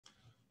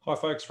Hi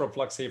folks, Rob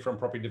Flux here from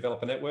Property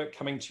Developer Network,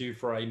 coming to you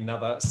for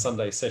another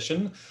Sunday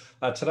session.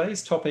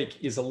 Today's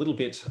topic is a little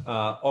bit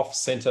off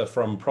centre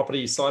from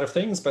property side of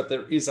things, but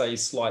there is a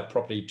slight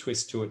property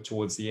twist to it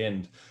towards the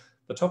end.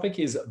 The topic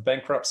is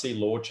bankruptcy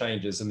law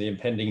changes and the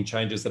impending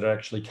changes that are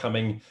actually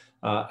coming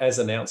as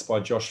announced by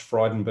Josh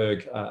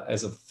Frydenberg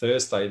as of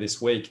Thursday this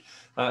week.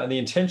 And the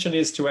intention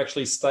is to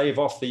actually stave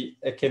off the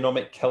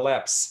economic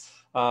collapse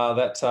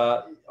that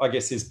I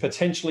guess is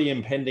potentially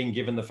impending,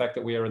 given the fact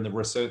that we are in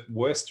the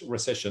worst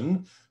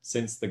recession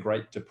since the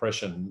Great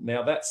Depression.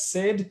 Now, that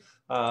said,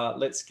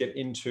 let's get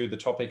into the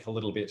topic a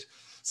little bit.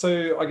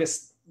 So I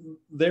guess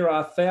there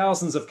are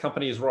thousands of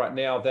companies right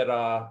now that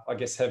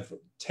have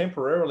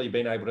temporarily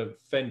been able to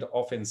fend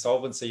off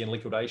insolvency and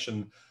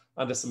liquidation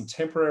under some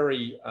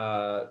temporary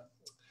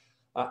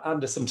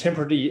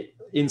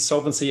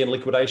insolvency and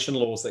liquidation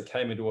laws that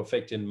came into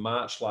effect in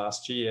March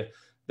last year.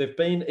 They've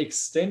been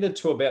extended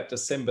to about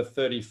December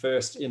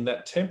 31st in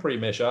that temporary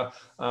measure.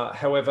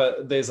 However,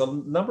 there's a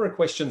number of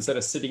questions that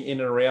are sitting in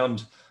and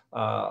around,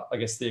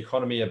 the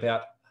economy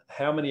about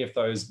how many of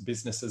those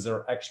businesses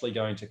are actually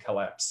going to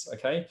collapse,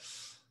 okay?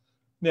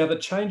 Now, the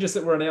changes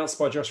that were announced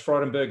by Josh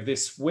Frydenberg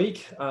this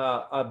week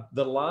are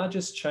the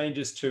largest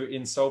changes to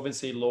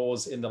insolvency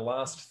laws in the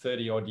last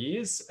 30-odd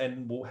years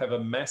and will have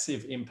a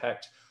massive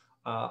impact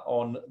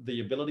on the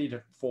ability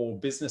for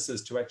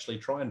businesses to actually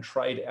try and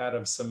trade out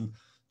of some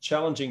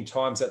challenging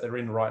times that they're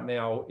in right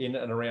now in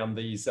and around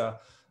these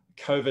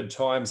COVID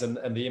times and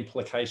the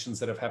implications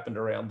that have happened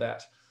around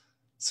that.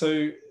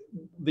 So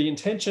the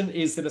intention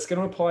is that it's going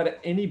to apply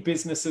to any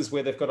businesses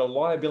where they've got a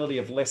liability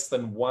of less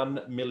than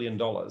 $1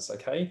 million,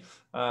 okay?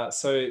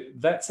 So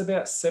that's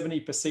about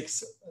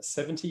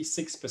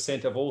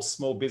 76% of all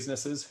small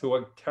businesses who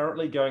are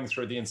currently going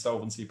through the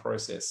insolvency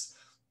process.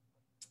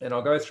 And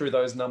I'll go through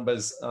those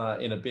numbers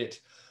in a bit.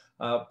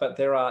 But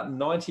there are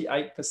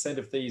 98%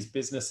 of these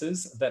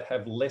businesses that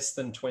have less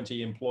than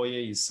 20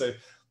 employees. So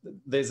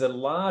there's a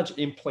large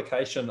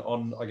implication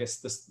on,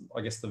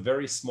 the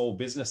very small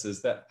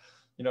businesses that,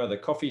 the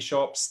coffee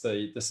shops,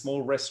 the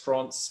small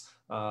restaurants,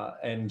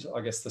 and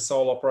the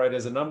sole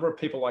operators, a number of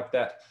people like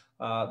that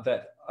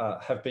that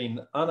have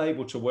been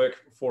unable to work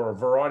for a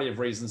variety of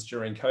reasons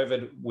during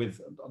COVID, with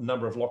a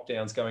number of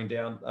lockdowns going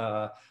down,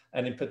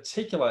 and in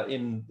particular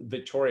in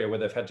Victoria, where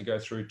they've had to go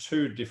through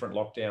 2 different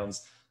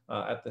lockdowns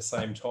at the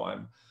same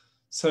time.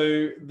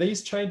 So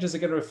these changes are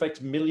going to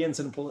affect millions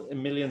and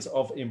millions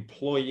of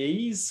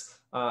employees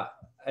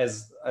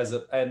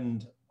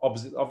and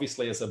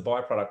obviously as a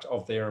byproduct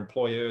of their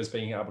employers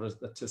being able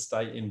to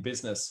stay in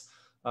business.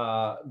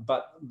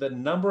 But the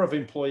number of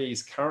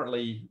employees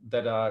currently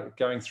that are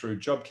going through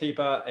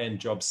JobKeeper and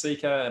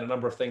JobSeeker and a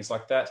number of things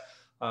like that,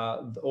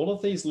 all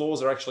of these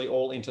laws are actually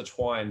all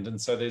intertwined. And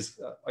so there's,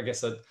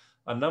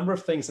 a number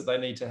of things that they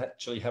need to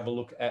actually have a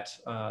look at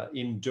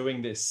in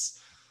doing this.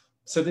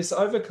 So this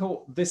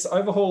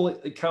overhaul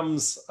it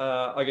comes,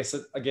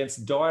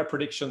 against dire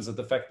predictions of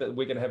the fact that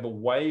we're going to have a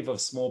wave of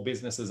small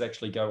businesses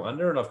actually go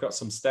under. And I've got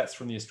some stats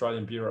from the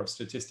Australian Bureau of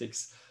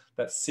Statistics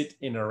that sit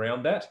in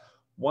around that.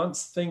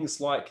 Once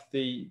things like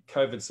the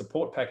COVID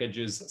support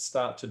packages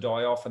start to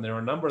die off, and there are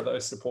a number of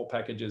those support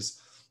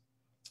packages.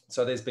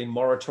 So there's been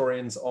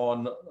moratoriums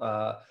on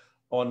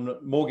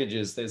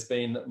mortgages. There's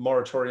been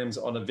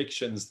moratoriums on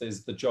evictions.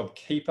 There's the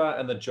JobKeeper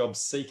and the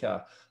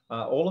JobSeeker.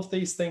 All of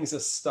these things are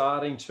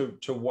starting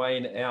to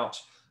wane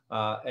out.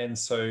 And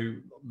so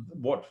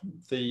what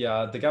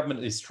the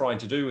government is trying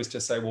to do is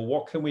to say, well,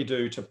 what can we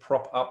do to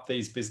prop up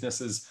these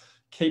businesses,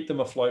 keep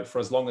them afloat for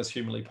as long as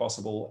humanly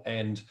possible,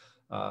 and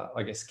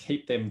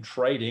keep them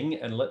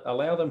trading and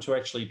allow them to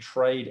actually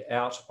trade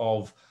out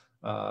of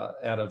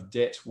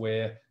debt,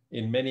 where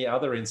in many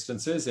other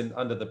instances and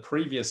under the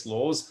previous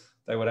laws,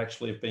 they would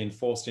actually have been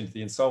forced into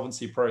the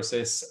insolvency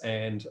process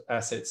and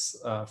assets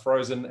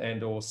frozen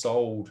and or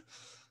sold.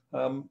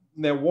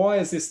 Now, why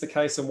is this the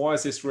case and why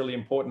is this really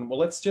important? Well,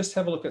 let's just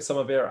have a look at some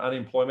of our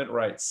unemployment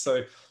rates.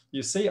 So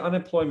you see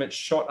unemployment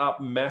shot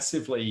up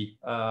massively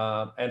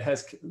and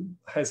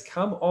has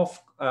come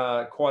off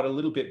quite a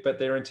little bit, but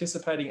they're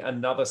anticipating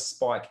another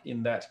spike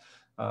in that,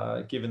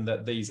 given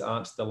that these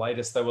aren't the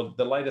latest. They were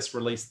the latest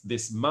released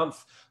this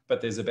month,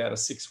 but there's about a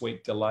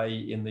 6-week delay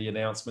in the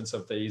announcements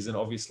of these, and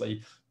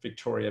obviously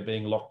Victoria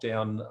being locked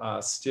down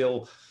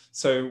still.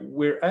 So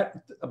we're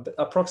at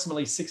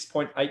approximately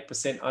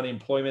 6.8%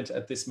 unemployment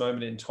at this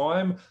moment in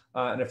time.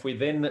 And if we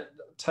then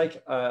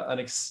take an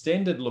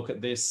extended look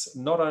at this,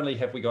 not only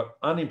have we got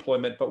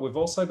unemployment, but we've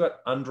also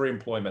got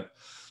underemployment.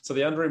 So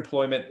the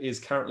underemployment is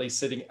currently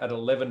sitting at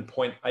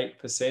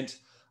 11.8%.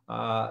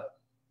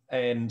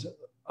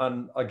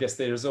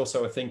 There's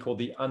also a thing called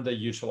the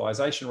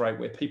underutilization rate,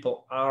 where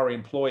people are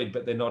employed,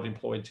 but they're not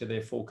employed to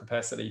their full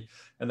capacity.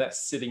 And that's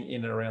sitting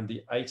in around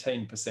the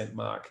 18%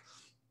 mark.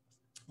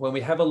 When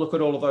we have a look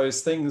at all of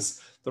those things,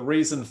 the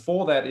reason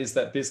for that is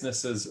that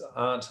businesses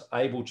aren't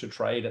able to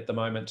trade at the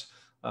moment.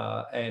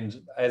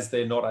 And as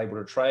they're not able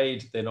to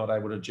trade, they're not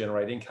able to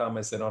generate income.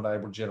 As they're not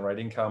able to generate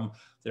income,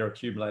 they're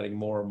accumulating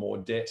more and more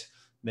debt.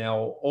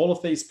 Now, all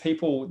of these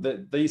people,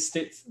 these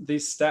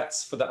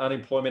stats for the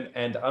unemployment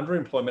and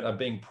underemployment are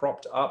being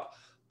propped up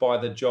by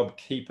the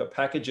JobKeeper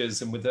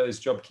packages. And with those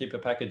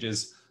JobKeeper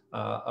packages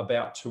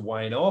about to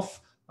wane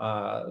off,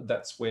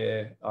 that's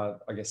where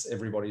I guess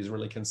everybody is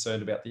really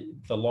concerned about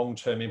the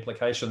long-term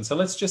implications. So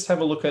let's just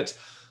have a look at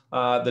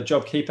the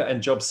JobKeeper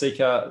and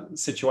JobSeeker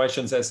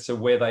situations as to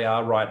where they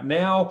are right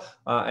now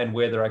and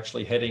where they're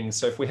actually heading.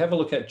 So if we have a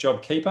look at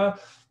JobKeeper,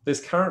 there's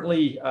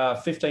currently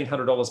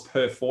 $1,500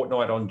 per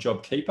fortnight on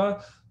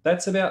JobKeeper.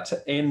 That's about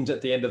to end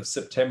at the end of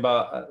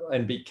September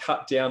and be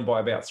cut down by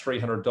about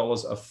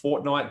 $300 a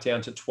fortnight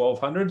down to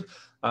 $1,200.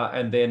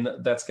 And then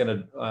that's going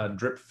to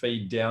drip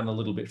feed down a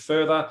little bit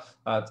further.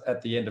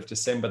 At the end of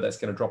December, that's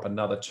going to drop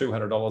another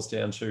 $200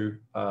 down to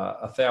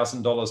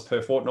 $1,000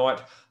 per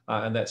fortnight.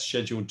 And that's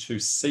scheduled to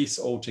cease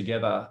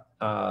altogether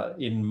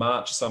in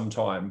March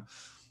sometime.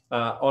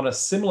 On a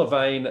similar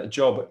vein,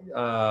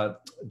 JobSeeker,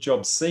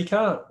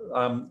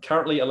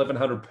 currently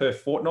 $1,100 per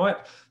fortnight.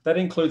 That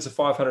includes a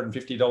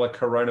 $550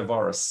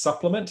 coronavirus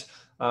supplement.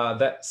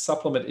 That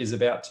supplement is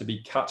about to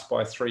be cut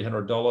by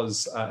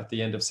 $300 at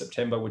the end of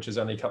September, which is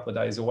only a couple of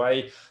days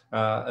away.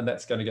 And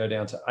that's going to go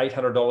down to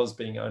 $800,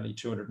 being only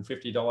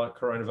 $250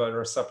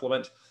 coronavirus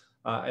supplement.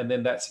 And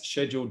then that's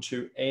scheduled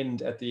to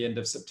end at the end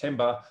of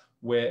September,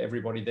 where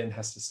everybody then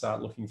has to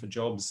start looking for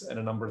jobs and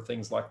a number of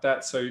things like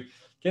that. So it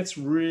gets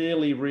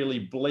really, really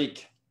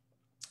bleak.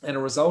 And a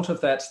result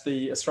of that,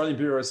 the Australian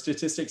Bureau of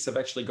Statistics have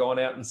actually gone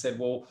out and said,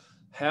 well,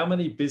 how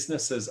many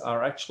businesses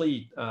are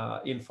actually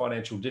in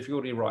financial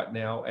difficulty right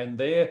now? And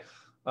they're,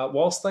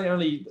 whilst they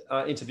only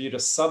interviewed a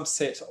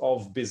subset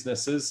of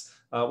businesses,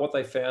 what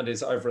they found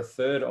is over a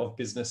third of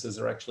businesses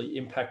are actually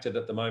impacted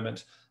at the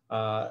moment,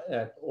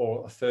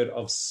 or a third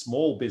of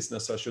small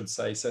business, I should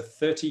say. So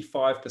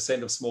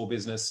 35% of small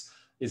business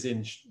is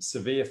in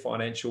severe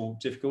financial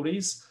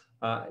difficulties,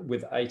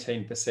 with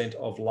 18%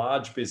 of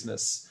large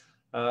business.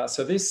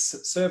 So this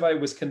survey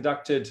was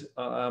conducted,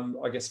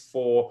 I guess,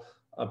 for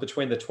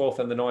between the 12th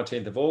and the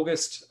 19th of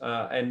August.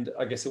 And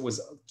I guess it was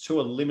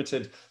to a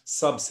limited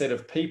subset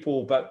of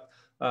people, but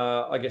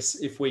I guess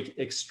if we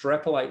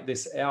extrapolate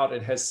this out,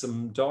 it has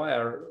some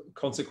dire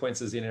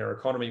consequences in our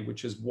economy,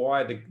 which is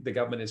why the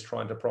government is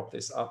trying to prop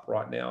this up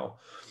right now.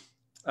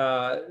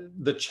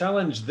 The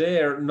challenge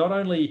there, not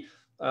only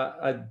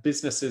are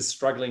businesses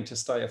struggling to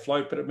stay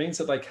afloat, but it means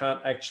that they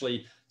can't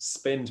actually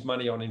spend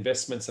money on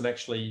investments and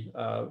actually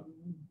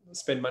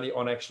spend money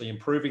on actually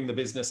improving the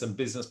business and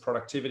business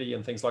productivity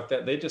and things like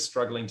that. They're just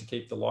struggling to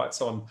keep the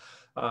lights on.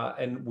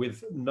 And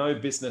with no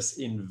business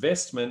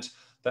investment,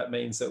 that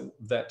means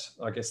that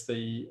I guess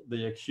the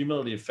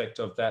accumulative effect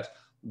of that,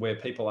 where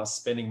people are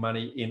spending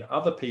money in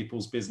other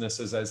people's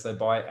businesses as they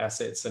buy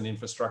assets and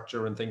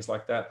infrastructure and things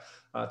like that,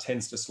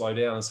 tends to slow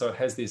down. And so it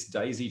has this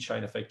daisy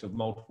chain effect of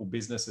multiple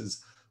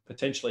businesses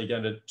potentially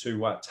going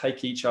to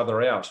take each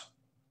other out.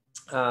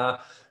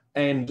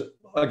 And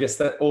I guess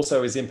that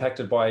also is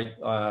impacted by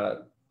I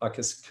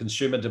guess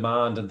consumer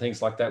demand and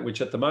things like that,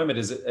 which at the moment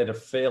is at a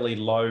fairly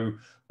low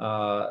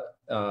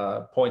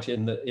point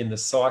in the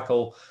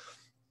cycle.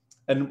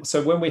 And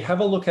so when we have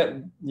a look at,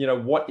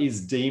 what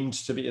is deemed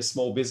to be a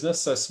small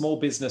business, so small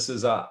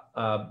businesses are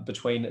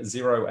between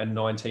 0 and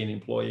 19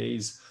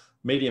 employees,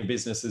 medium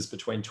businesses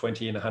between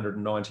 20 and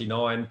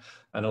 199,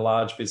 and a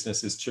large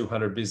business is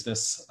 200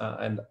 business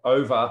and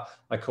over,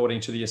 according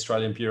to the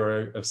Australian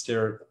Bureau of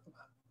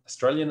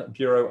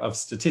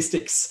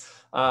Statistics.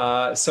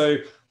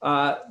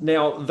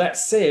 Now, that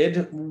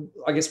said,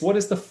 I guess, what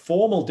is the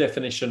formal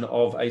definition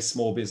of a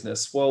small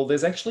business? Well,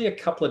 there's actually a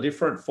couple of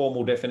different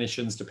formal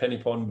definitions depending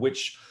upon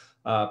which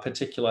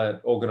particular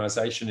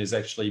organisation is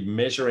actually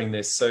measuring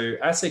this. So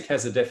ASIC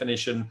has a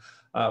definition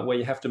where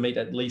you have to meet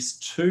at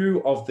least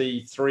 2 of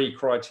the 3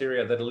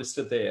 criteria that are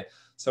listed there.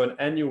 So an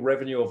annual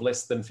revenue of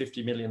less than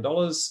 $50 million,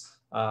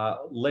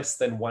 less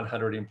than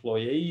 100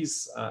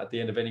 employees at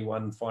the end of any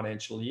one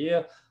financial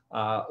year,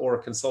 or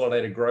a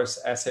consolidated gross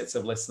assets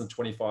of less than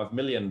 25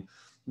 million.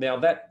 Now,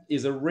 that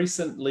is a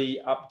recently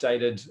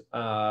updated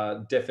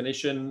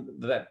definition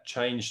that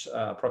changed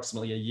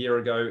approximately a year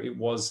ago. It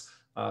was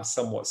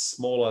somewhat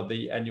smaller,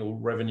 the annual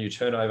revenue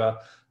turnover,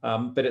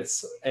 but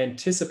it's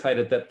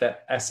anticipated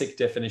that ASIC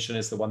definition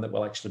is the one that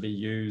will actually be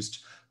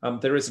used.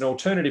 There is an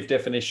alternative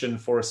definition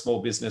for a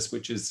small business,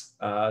 which is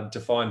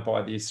defined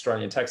by the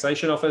Australian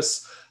Taxation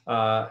Office.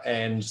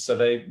 And so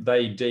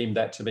they deem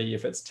that to be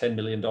if it's $10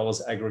 million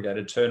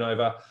aggregated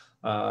turnover,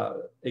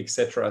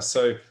 etc.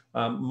 So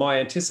my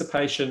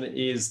anticipation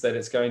is that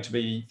it's going to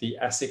be the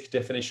ASIC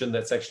definition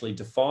that's actually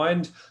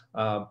defined,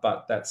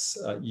 but that's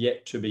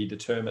yet to be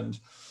determined.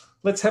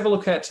 Let's have a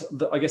look at,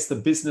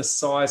 the business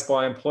size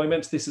by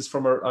employment. This is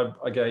from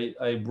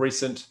a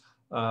recent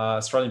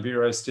Australian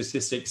Bureau of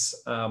Statistics.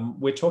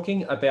 We're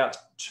talking about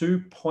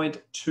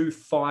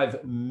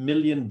 2.25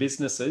 million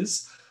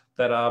businesses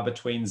that are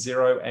between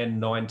 0 and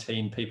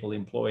 19 people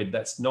employed.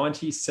 That's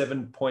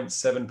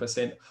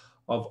 97.7%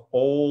 of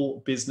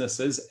all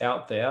businesses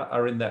out there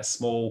are in that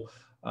small,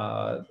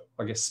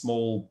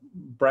 small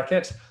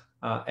bracket.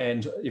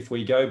 And if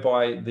we go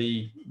by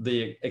the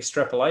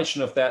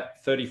extrapolation of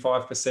that,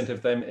 35%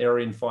 of them are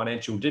in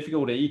financial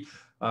difficulty.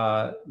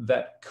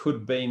 That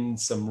could mean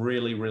some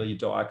really, really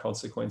dire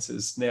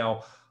consequences.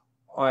 Now,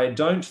 I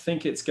don't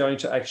think it's going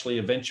to actually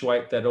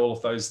eventuate that all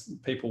of those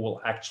people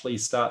will actually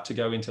start to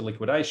go into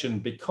liquidation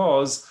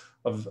because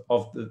of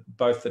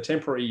both the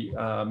temporary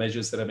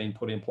measures that have been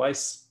put in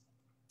place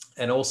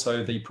and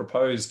also the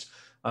proposed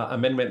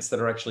amendments that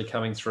are actually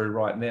coming through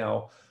right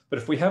now. But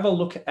if we have a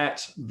look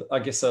at, I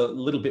guess, a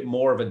little bit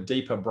more of a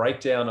deeper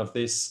breakdown of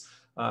this,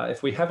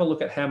 if we have a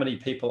look at how many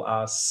people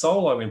are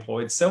solo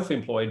employed,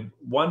 self-employed,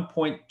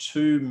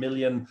 1.2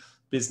 million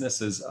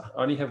businesses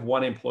only have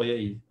one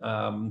employee.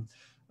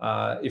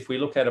 If we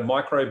look at a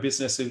micro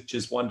business, which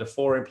is 1 to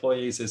 4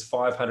 employees, there's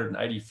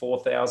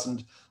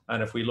 584,000.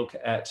 And if we look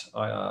at,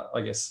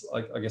 I guess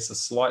a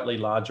slightly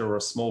larger or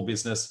a small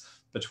business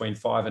between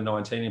 5 and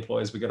 19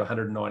 employees, we've got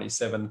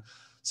 197.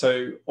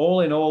 So all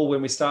in all,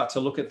 when we start to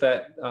look at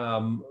that,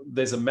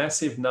 there's a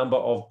massive number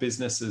of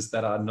businesses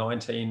that are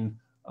 19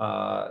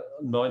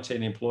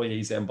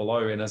 employees and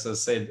below. And as I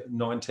said,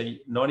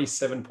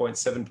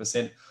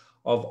 97.7%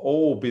 of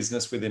all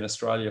business within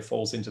Australia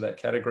falls into that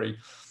category.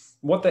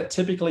 What that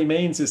typically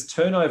means is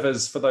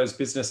turnovers for those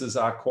businesses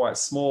are quite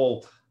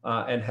small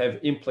and have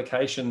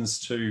implications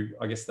to,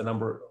 I guess, the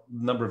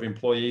number of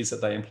employees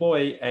that they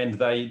employ, and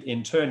they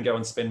in turn go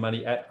and spend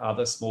money at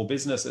other small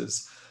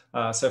businesses.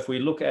 So if we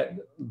look at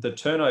the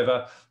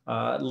turnover,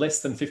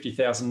 less than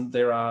 50,000,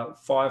 there are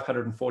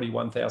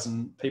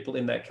 541,000 people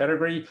in that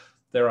category.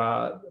 There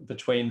are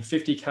between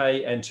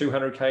 50K and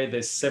 200K,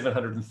 there's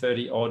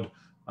 730 odd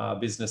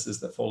businesses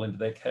that fall into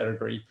that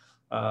category.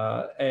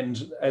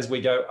 And as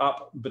we go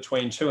up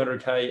between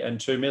 200K and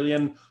 2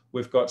 million,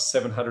 we've got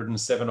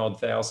 707 odd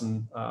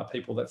thousand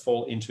people that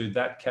fall into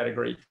that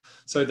category.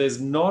 So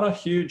there's not a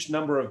huge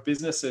number of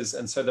businesses.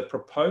 And so the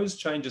proposed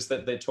changes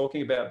that they're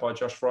talking about by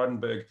Josh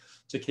Frydenberg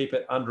to keep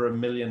it under 1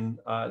 million,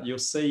 you'll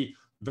see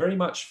very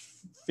much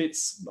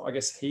fits, I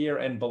guess, here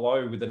and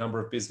below with the number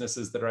of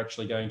businesses that are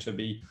actually going to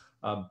be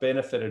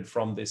benefited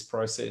from this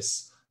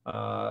process.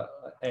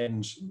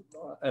 And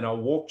I'll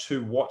walk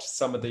to what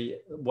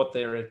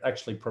they're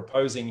actually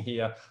proposing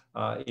here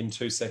in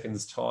 2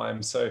 seconds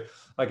time. So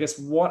I guess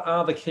what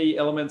are the key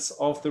elements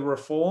of the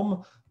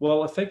reform?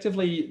 Well,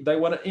 effectively, they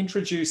want to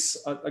introduce,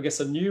 I guess,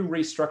 a new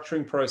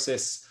restructuring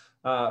process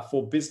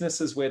for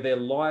businesses where their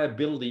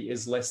liability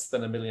is less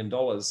than $1 million.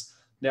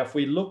 Now, if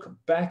we look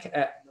back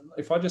at,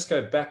 if I just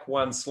go back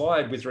one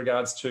slide with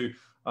regards to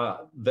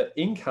the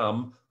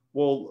income,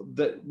 well,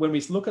 when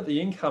we look at the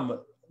income,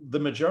 the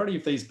majority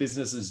of these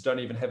businesses don't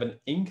even have an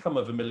income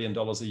of $1 million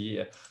a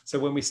year. So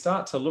when we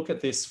start to look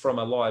at this from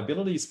a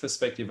liabilities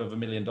perspective of $1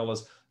 million,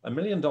 $1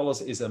 million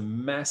is a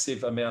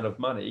massive amount of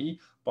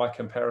money by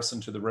comparison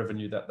to the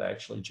revenue that they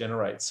actually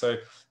generate. So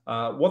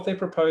what they're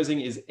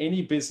proposing is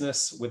any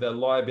business with a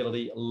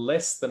liability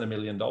less than $1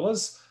 million,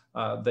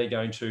 they're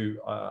going to,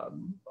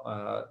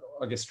 I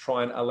guess,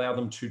 try and allow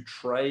them to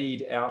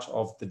trade out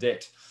of the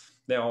debt.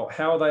 Now,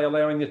 how are they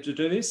allowing them to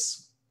do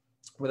this?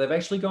 Well, they've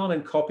actually gone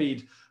and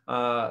copied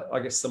I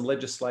guess, some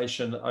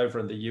legislation over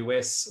in the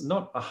US,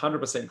 not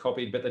 100%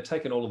 copied, but they've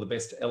taken all of the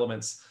best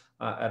elements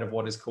out of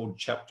what is called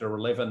Chapter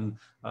 11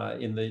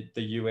 in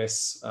the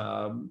US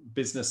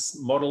business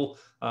model,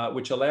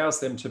 which allows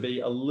them to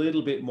be a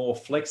little bit more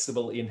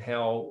flexible in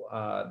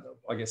how,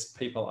 I guess,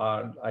 people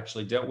are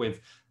actually dealt with.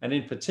 And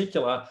in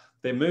particular,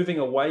 they're moving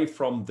away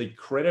from the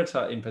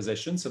creditor in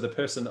possession, so the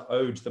person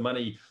owed the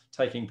money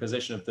taking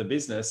possession of the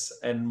business,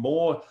 and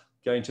more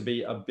going to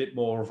be a bit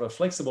more of a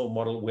flexible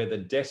model where the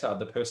debtor,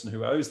 the person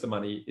who owes the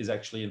money, is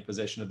actually in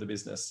possession of the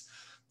business.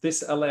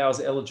 This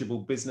allows eligible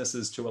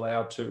businesses to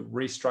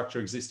restructure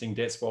existing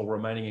debts while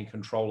remaining in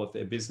control of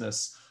their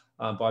business.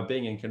 By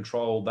being in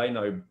control, they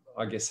know,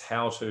 I guess,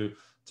 how to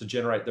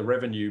generate the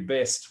revenue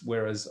best,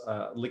 whereas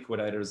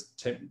liquidators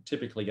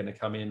typically going to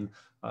come in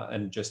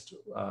and just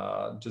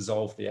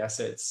dissolve the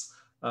assets.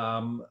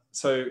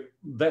 So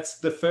that's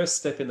the first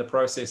step in the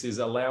process, is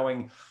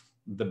allowing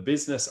the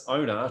business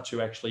owner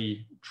to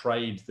actually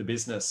trade the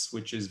business,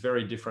 which is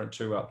very different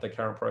to the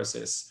current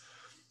process.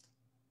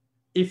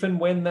 If and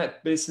when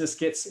that business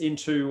gets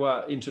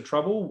into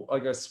trouble, I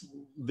guess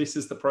this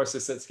is the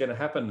process that's going to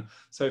happen.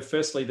 So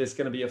firstly, there's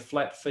going to be a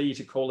flat fee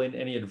to call in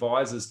any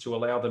advisors to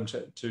allow them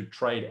to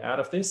trade out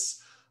of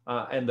this.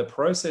 And the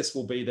process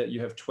will be that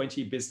you have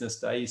 20 business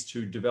days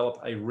to develop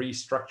a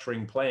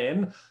restructuring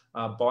plan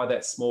by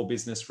that small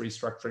business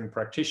restructuring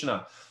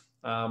practitioner.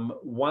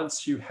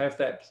 Once you have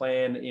that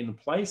plan in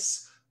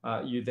place,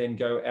 you then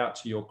go out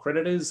to your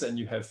creditors, and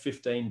you have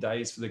 15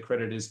 days for the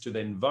creditors to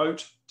then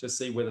vote to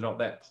see whether or not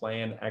that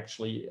plan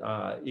actually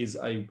is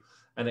an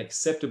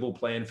acceptable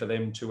plan for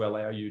them to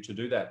allow you to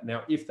do that.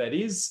 Now, if that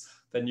is,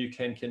 then you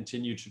can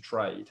continue to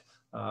trade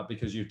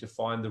because you've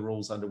defined the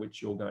rules under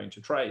which you're going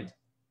to trade.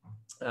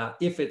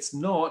 If it's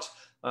not,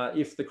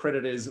 if the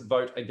creditors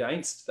vote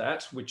against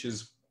that, which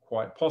is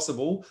quite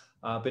possible,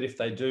 but if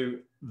they do,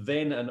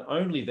 then and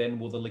only then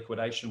will the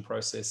liquidation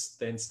process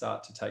then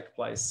start to take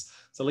place.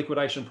 So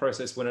liquidation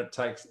process, when it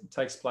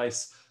takes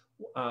place,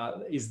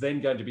 is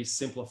then going to be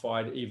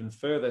simplified even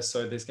further.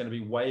 So there's going to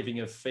be waiving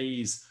of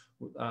fees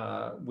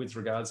with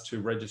regards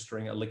to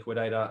registering a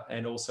liquidator,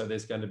 and also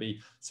there's going to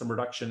be some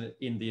reduction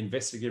in the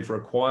investigative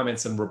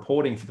requirements and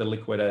reporting for the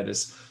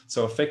liquidators.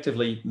 So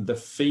effectively, the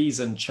fees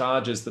and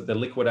charges that the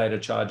liquidator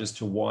charges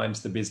to wind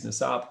the business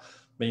up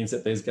means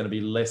that there's going to be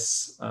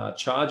less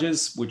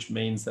charges, which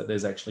means that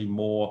there's actually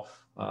more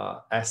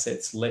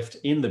assets left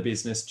in the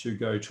business to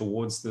go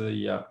towards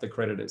the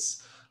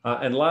creditors.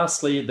 And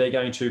lastly, they're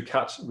going to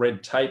cut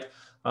red tape,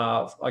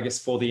 I guess,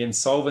 for the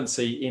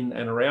insolvency in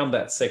and around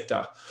that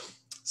sector.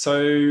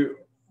 So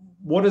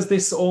what does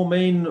this all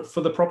mean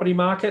for the property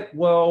market?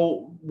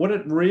 Well, what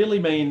it really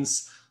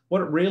means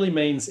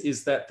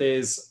is that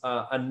there's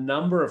a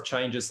number of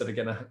changes that are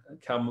going to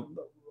come.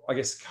 I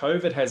guess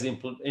COVID has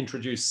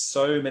introduced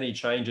so many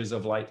changes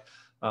of late,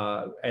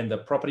 and the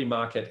property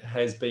market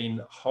has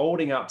been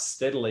holding up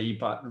steadily,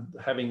 but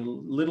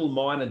having little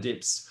minor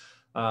dips.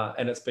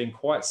 And it's been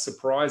quite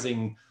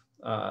surprising,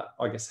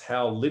 I guess,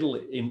 how little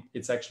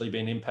it's actually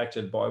been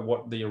impacted by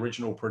what the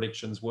original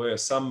predictions were.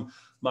 Some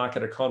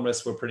market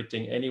economists were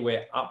predicting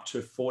anywhere up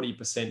to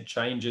 40%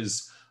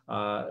 changes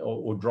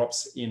or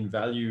drops in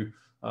value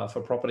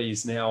for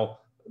properties. Now,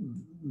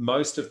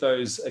 most of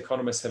those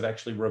economists have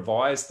actually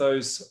revised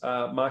those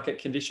market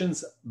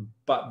conditions,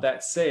 but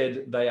that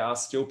said, they are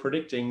still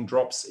predicting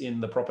drops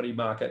in the property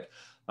market,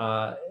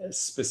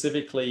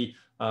 specifically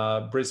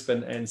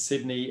Brisbane and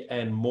Sydney,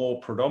 and more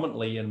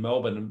predominantly in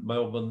Melbourne. In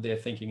Melbourne, they're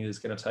thinking is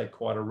going to take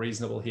quite a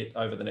reasonable hit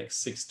over the next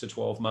 6 to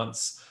 12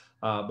 months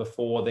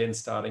before then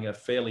starting a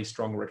fairly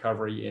strong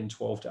recovery in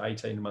 12 to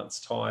 18 months'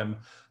 time.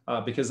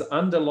 Because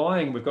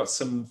underlying, we've got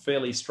some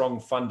fairly strong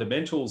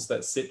fundamentals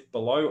that sit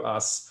below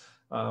us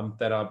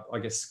that are, I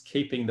guess,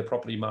 keeping the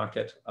property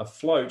market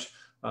afloat.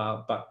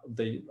 But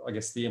I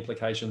guess the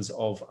implications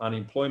of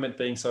unemployment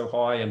being so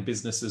high and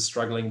businesses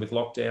struggling with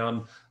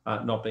lockdown,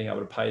 not being able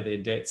to pay their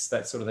debts,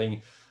 that sort of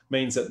thing,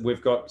 means that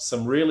we've got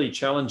some really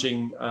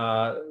challenging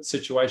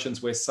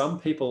situations where some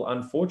people,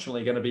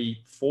 unfortunately, are going to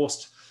be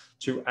forced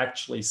to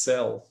actually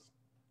sell.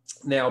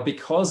 Now,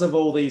 because of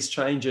all these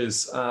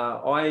changes,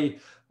 I've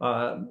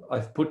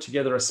put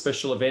together a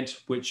special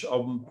event, which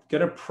I'm going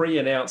to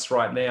pre-announce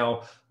right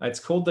now. It's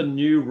called the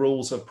New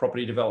Rules of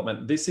Property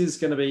Development. This is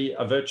going to be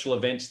a virtual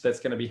event that's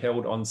going to be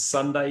held on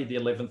Sunday, the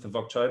 11th of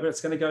October.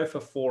 It's going to go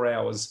for 4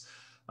 hours.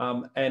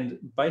 And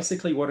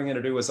basically what I'm going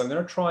to do is I'm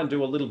going to try and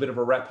do a little bit of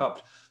a wrap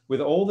up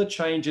with all the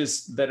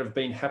changes that have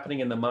been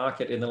happening in the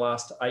market in the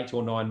last 8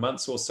 or 9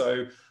 months or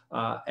so,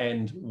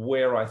 and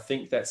where I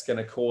think that's going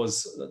to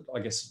cause, I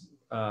guess,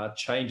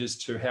 changes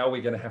to how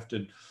we're going to have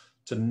to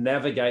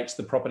navigate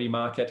the property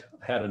market,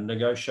 how to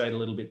negotiate a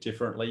little bit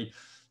differently.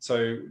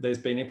 So there's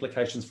been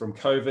implications from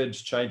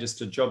COVID, changes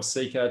to job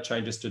seeker,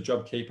 changes to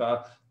job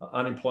keeper,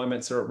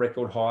 unemployments are at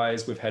record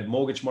highs. We've had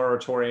mortgage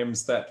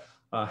moratoriums that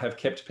have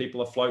kept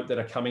people afloat that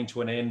are coming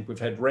to an end. We've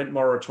had rent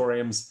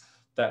moratoriums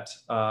that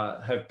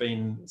have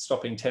been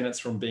stopping tenants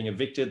from being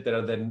evicted that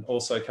are then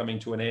also coming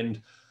to an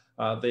end.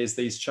 There's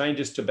these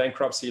changes to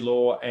bankruptcy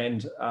law,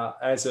 and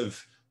as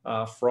of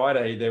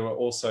Friday, there were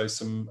also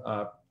some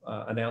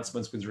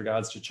announcements with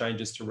regards to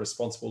changes to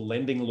responsible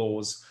lending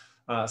laws.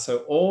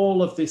 So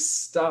all of this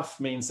stuff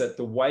means that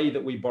the way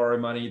that we borrow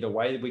money, the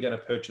way that we're going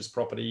to purchase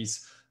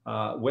properties,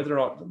 whether or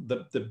not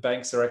the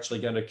banks are actually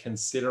going to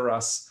consider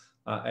us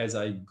as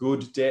a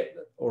good debt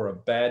or a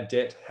bad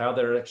debt, how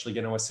they're actually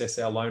going to assess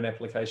our loan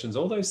applications,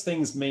 all those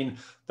things mean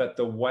that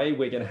the way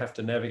we're going to have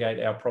to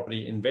navigate our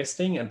property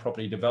investing and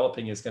property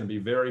developing is going to be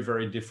very,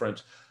 very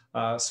different.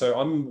 So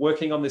I'm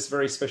working on this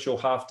very special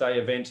half-day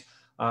event.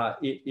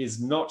 It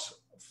is not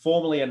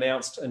formally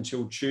announced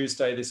until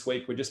Tuesday this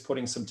week. We're just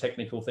putting some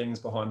technical things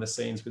behind the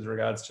scenes with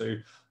regards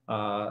to,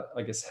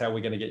 I guess, how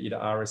we're going to get you to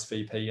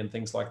RSVP and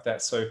things like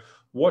that. So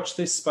watch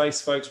this space,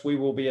 folks. We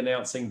will be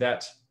announcing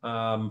that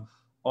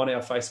on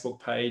our Facebook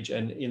page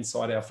and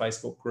inside our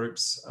Facebook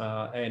groups.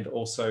 And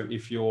also,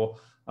 if you're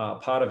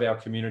part of our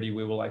community,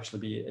 we will actually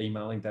be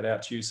emailing that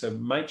out to you. So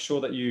make sure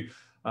that you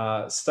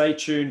stay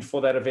tuned for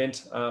that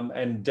event,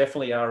 and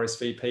definitely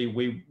RSVP.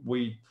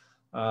 We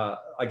are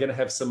going to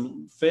have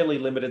some fairly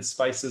limited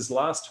spaces.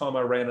 Last time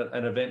I ran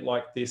an event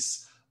like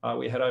this,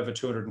 we had over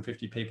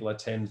 250 people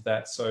attend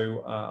that.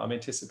 So I'm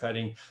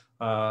anticipating,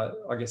 I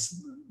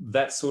guess,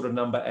 that sort of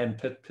number and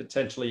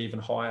potentially even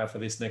higher for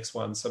this next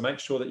one. So make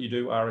sure that you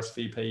do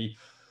RSVP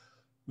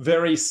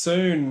very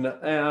soon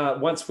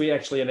once we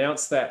actually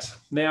announce that.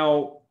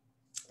 Now,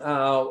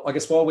 I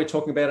guess while we're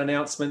talking about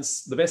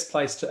announcements, the best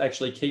place to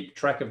actually keep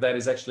track of that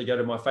is actually go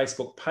to my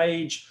Facebook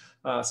page.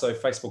 So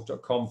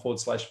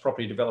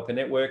facebook.com/Property Developer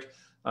Network.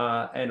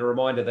 And a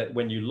reminder that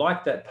when you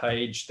like that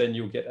page, then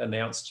you'll get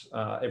announced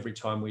every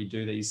time we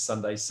do these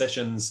Sunday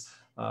sessions,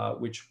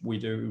 which we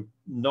do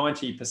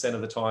 90%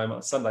 of the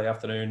time Sunday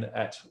afternoon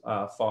at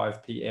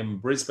 5 p.m.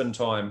 Brisbane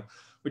time,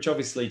 which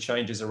obviously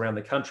changes around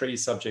the country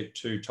subject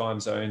to time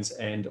zones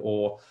and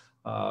or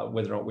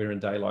whether or not we're in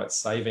daylight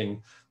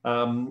saving.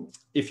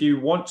 If you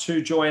want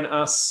to join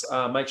us,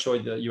 make sure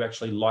that you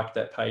actually like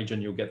that page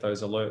and you'll get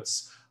those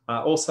alerts.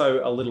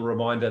 Also, a little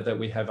reminder that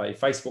we have a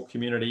Facebook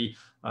community,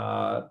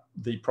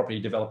 the Property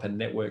Developer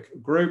Network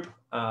group,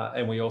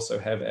 and we also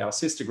have our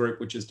sister group,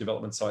 which is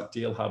Development Site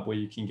Deal Hub, where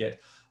you can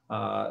get,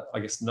 I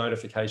guess,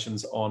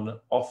 notifications on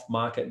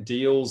off-market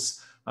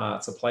deals.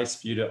 It's a place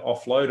for you to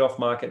offload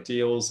off-market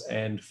deals,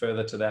 and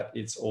further to that,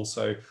 it's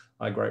also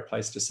a great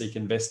place to seek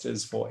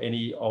investors for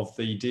any of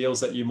the deals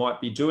that you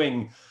might be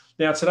doing.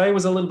 Now, today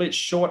was a little bit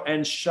short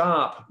and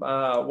sharp.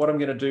 What I'm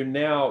going to do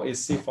now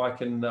is see if I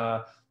can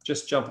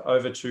just jump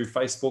over to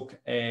Facebook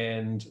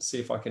and see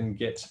if I can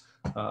get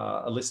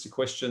a list of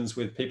questions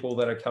with people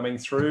that are coming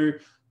through.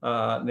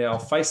 Now,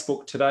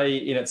 Facebook today,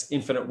 in its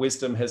infinite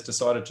wisdom, has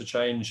decided to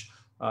change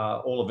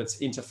all of its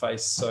interface.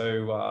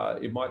 So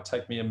it might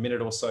take me a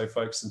minute or so,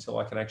 folks, until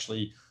I can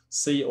actually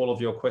see all of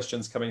your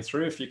questions coming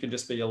through. If you can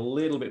just be a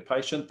little bit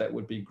patient, that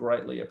would be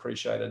greatly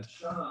appreciated.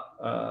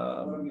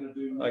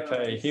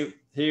 Okay,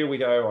 here we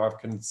go. I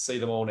can see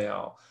them all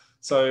now.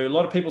 So a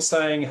lot of people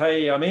saying,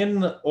 hey, I'm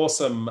in,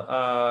 awesome.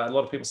 A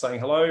lot of people saying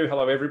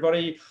hello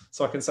everybody.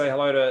 So I can say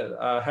hello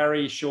to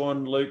Harry,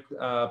 Sean, Luke,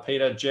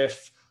 Peter,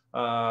 Jeff,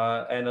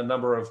 and a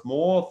number of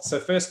more. So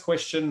first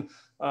question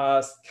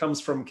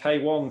comes from Kay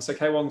Wong. So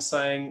Kay Wong's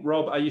saying,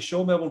 Rob, are you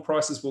sure Melbourne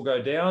prices will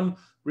go down?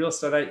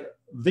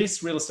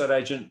 This real estate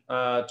agent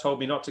told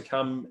me not to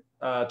come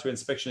to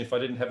inspection if I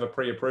didn't have a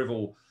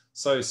pre-approval.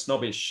 So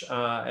snobbish.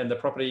 And the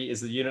property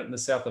is the unit in the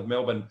south of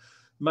Melbourne.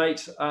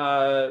 Mate,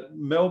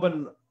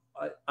 Melbourne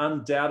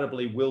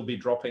undoubtedly will be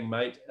dropping,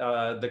 mate.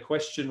 The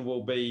question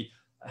will be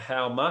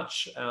how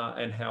much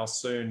and how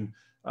soon.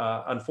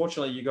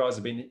 Unfortunately, you guys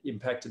have been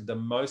impacted the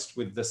most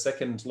with the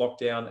second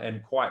lockdown,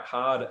 and quite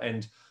hard.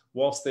 And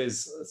whilst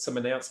there's some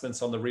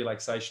announcements on the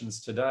relaxations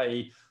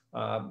today,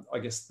 I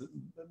guess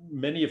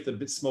many of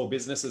the small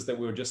businesses that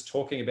we were just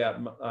talking about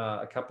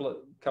a couple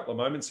of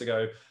moments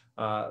ago,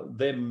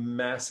 they're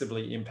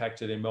massively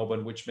impacted in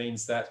Melbourne, which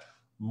means that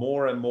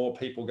more and more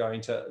people going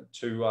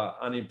to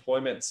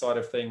unemployment side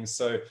of things.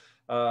 So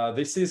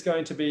this is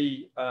going to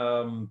be,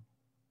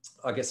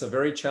 I guess, a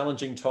very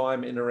challenging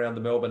time in around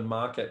the Melbourne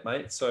market,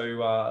 mate.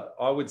 So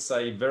I would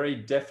say very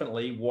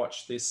definitely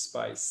watch this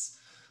space.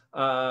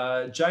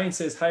 Jane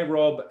says, hey,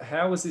 Rob,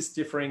 how is this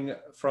differing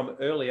from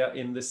earlier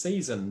in the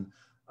season?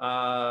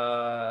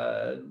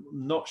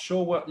 Not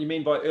sure what you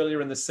mean by earlier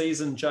in the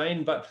season,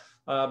 Jane, but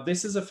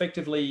this is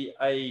effectively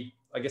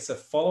I guess a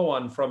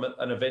follow-on from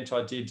an event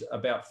I did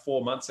about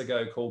 4 months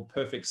ago called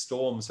Perfect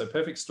Storm. So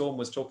Perfect Storm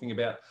was talking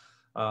about,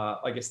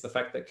 I guess, the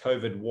fact that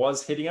COVID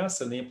was hitting us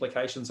and the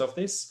implications of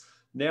this.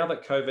 Now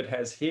that COVID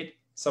has hit,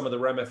 some of the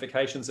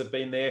ramifications have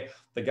been there.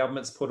 The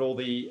government's put all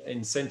the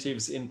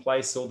incentives in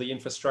place, all the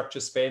infrastructure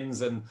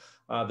spends, and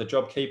the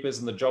job keepers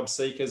and the job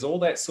seekers, all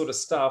that sort of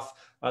stuff.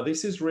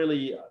 This is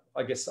really,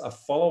 I guess, a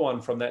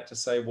follow-on from that to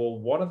say, well,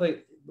 what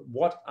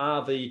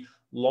are the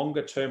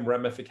longer term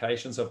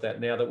ramifications of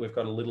that now that we've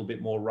got a little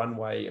bit more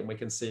runway and we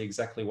can see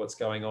exactly what's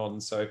going on.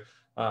 So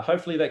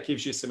hopefully that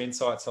gives you some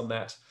insights on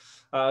that.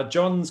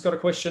 John's got a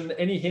question.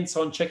 Any hints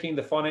on checking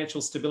the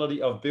financial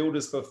stability of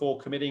builders before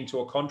committing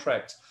to a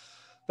contract?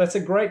 That's a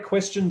great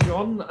question,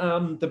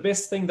 John. The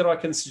best thing that I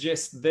can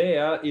suggest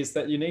there is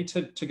that you need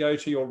to go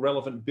to your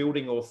relevant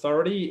building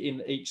authority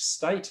in each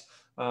state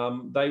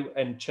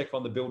and check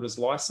on the builder's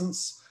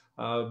license.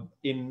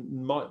 In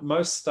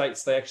most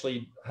states, they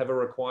actually have a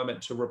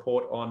requirement to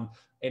report on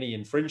any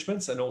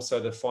infringements and also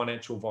the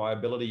financial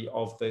viability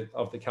of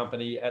the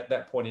company at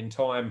that point in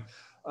time.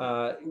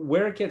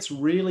 Where it gets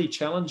really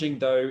challenging,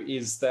 though,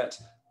 is that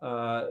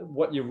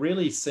what you're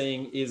really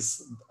seeing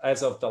is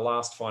as of the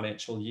last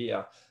financial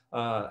year.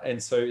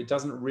 And so it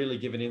doesn't really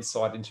give an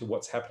insight into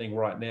what's happening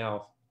right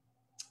now.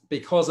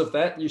 Because of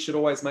that, you should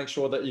always make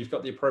sure that you've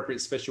got the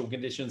appropriate special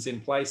conditions in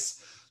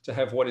place to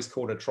have what is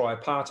called a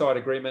tripartite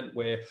agreement,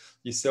 where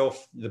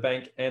yourself, the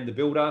bank, and the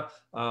builder,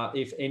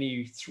 if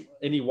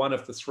any one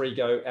of the three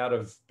go out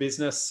of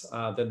business,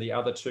 then the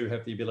other two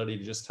have the ability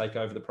to just take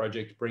over the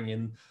project, bring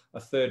in a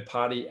third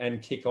party,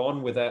 and kick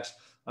on with that.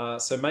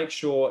 So make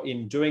sure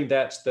in doing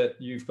that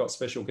you've got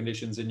special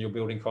conditions in your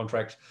building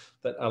contract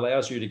that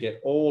allows you to get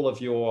all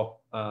of your,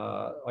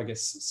 I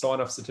guess,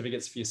 sign-off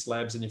certificates for your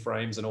slabs and your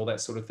frames and all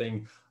that sort of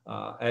thing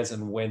as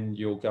and when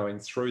you're going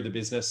through the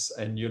business,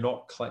 and you're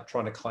not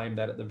trying to claim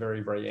that at the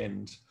very, very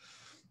end.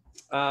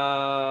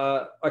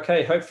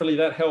 Okay, hopefully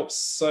that helps.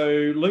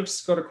 So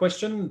Luke's got a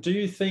question. Do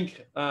you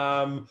think,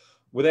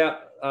 without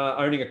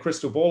owning a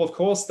crystal ball, of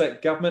course,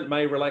 that government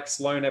may relax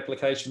loan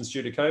applications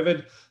due to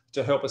COVID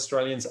to help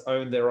Australians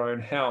own their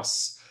own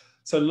house?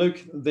 So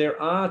Luke,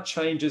 there are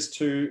changes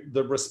to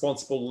the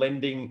responsible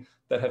lending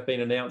that have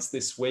been announced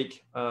this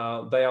week. They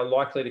are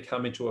likely to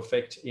come into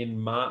effect in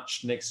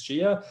March next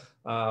year.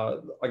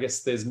 I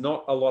guess there's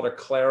not a lot of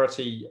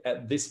clarity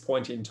at this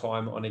point in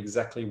time on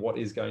exactly what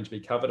is going to be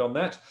covered on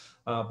that.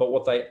 But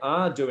what they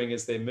are doing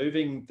is they're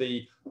moving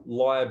the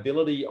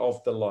liability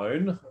of the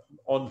loan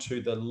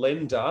onto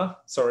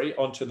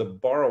the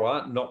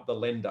borrower, not the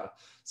lender.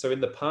 So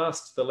in the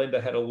past, the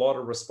lender had a lot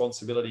of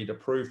responsibility to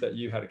prove that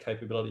you had a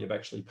capability of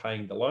actually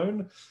paying the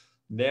loan.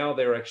 Now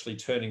they're actually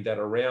turning that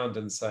around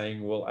and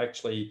saying, well,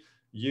 actually,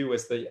 you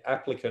as the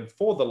applicant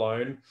for the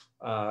loan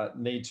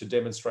need to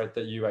demonstrate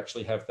that you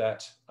actually have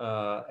that,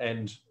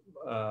 and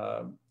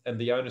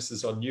the onus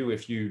is on you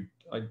if you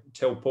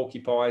tell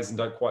porcupines and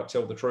don't quite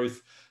tell the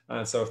truth.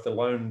 So if the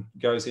loan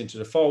goes into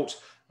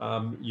default,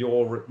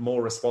 you're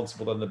more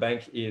responsible than the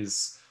bank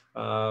is.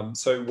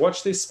 So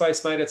watch this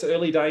space, mate. It's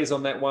early days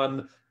on that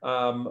one.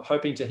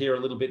 Hoping to hear a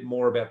little bit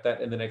more about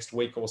that in the next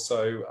week or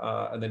so.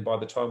 And then by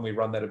the time we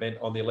run that event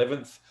on the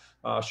 11th,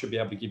 I should be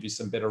able to give you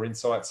some better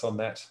insights on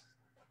that.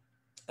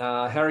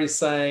 Harry's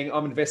saying,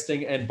 I'm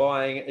investing and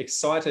buying,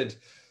 excited.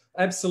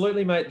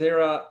 Absolutely, mate.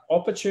 There are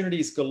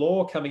opportunities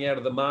galore coming out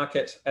of the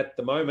market at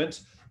the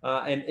moment,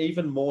 and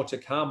even more to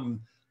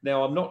come.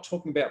 Now, I'm not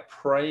talking about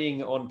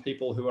preying on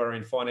people who are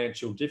in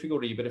financial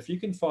difficulty, but if you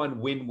can find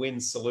win-win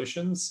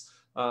solutions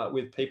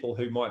with people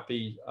who might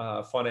be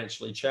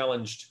financially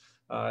challenged,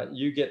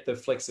 you get the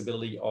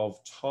flexibility of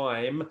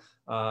time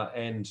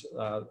and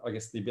I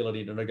guess the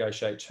ability to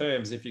negotiate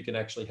terms if you can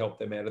actually help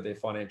them out of their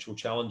financial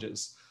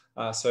challenges.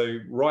 So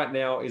right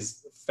now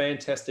is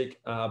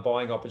fantastic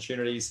buying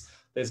opportunities.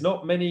 There's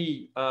not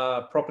many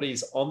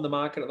properties on the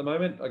market at the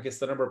moment. I guess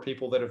the number of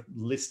people that have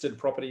listed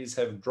properties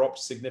have dropped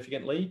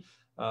significantly,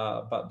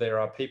 but there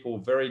are people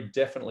very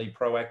definitely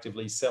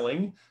proactively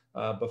selling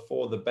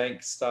before the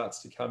bank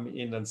starts to come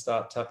in and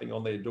start tapping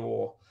on their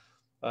door.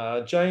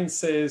 Jane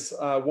says,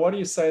 why do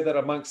you say that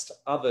amongst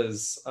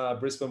others,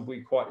 Brisbane will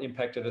be quite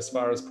impacted as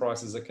far as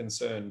prices are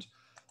concerned?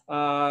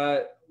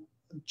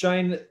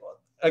 Jane,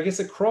 I guess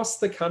across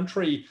the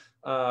country,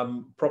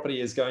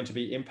 property is going to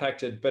be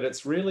impacted, but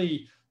it's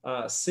really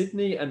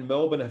Sydney and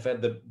Melbourne have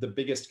had the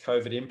biggest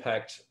COVID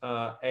impact,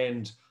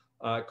 and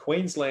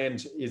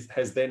Queensland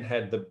has then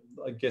had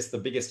the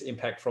biggest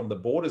impact from the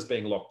borders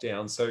being locked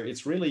down. So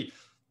it's really,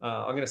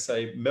 I'm going to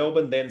say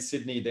Melbourne, then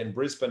Sydney, then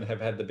Brisbane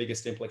have had the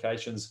biggest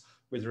implications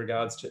with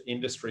regards to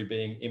industry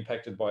being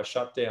impacted by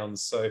shutdowns.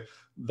 So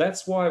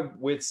that's why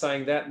we're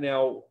saying that.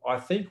 Now, I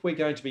think we're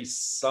going to be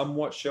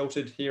somewhat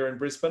sheltered here in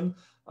Brisbane,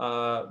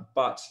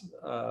 but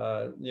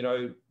you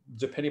know,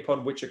 depending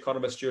upon which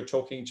economist you're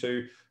talking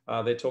to,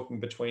 they're talking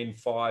between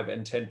 5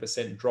 and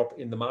 10% drop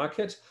in the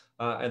market,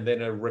 and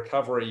then a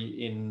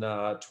recovery in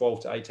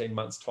 12 to 18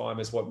 months' time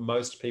is what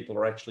most people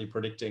are actually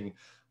predicting.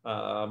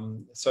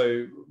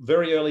 So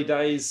very early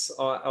days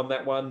on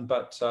that one,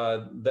 but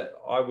that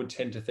I would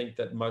tend to think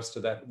that most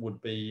of that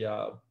would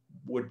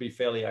be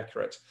fairly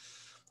accurate.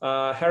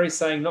 Harry's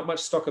saying not much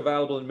stock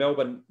available in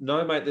Melbourne.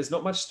 No, mate, there's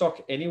not much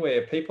stock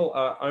anywhere. People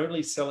are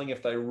only selling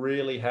if they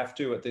really have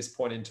to at this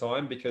point in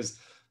time, because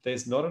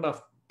there's not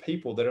enough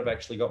people that have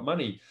actually got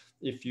money.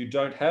 If you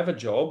don't have a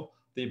job,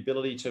 the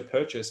ability to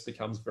purchase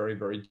becomes very,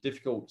 very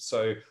difficult.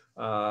 So,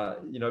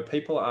 you know,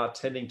 people are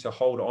tending to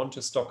hold on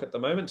to stock at the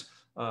moment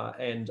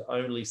and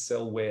only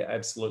sell where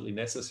absolutely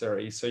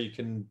necessary. So you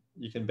can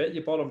bet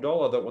your bottom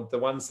dollar that the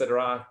ones that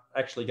are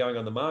actually going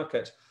on the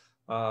market,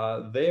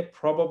 they're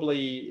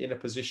probably in a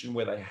position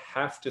where they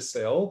have to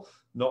sell,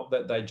 not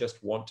that they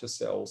just want to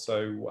sell.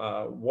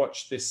 So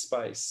watch this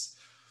space.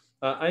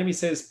 Amy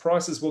says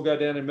prices will go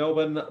down in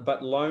Melbourne,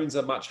 but loans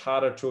are much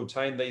harder to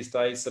obtain these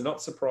days. So not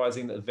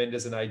surprising that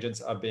vendors and agents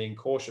are being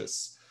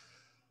cautious.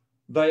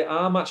 They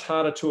are much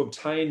harder to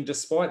obtain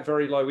despite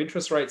very low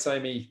interest rates,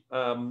 Amy,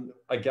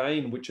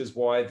 again, which is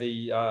why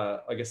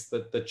I guess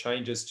the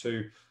changes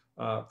to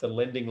the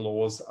lending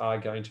laws are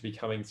going to be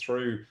coming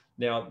through.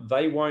 Now,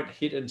 they won't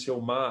hit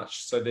until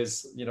March. So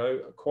there's, you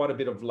know, quite a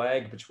bit of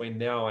lag between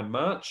now and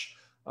March.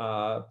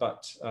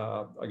 But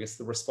I guess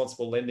the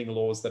responsible lending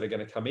laws that are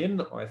going to come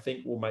in, I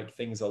think will make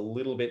things a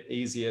little bit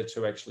easier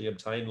to actually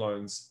obtain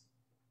loans.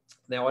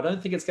 Now, I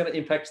don't think it's going to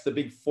impact the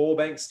big four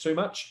banks too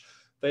much.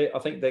 I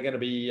think they're going to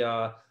be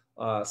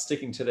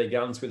sticking to their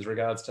guns with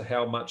regards to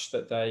how much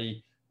that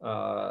they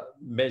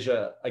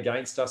measure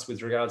against us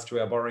with regards to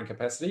our borrowing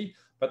capacity.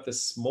 But the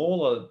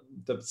smaller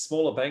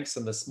banks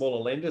and the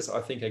smaller lenders,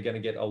 I think, are going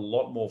to get a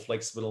lot more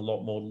flexible, a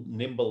lot more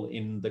nimble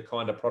in the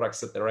kind of products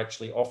that they're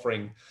actually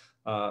offering.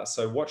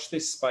 So watch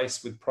this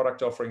space with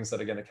product offerings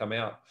that are going to come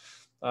out.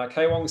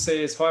 K Wong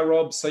says, hi,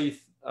 Rob. So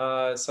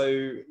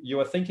you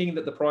are thinking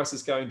that the price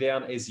is going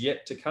down is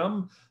yet to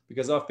come?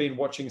 Because I've been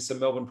watching some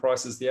Melbourne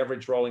prices. The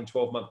average rolling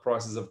 12-month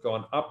prices have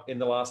gone up in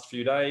the last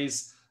few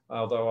days,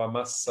 although I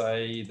must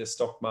say the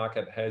stock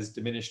market has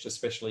diminished,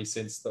 especially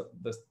since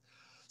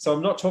so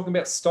I'm not talking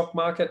about stock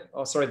market.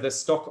 Oh, sorry, the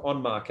stock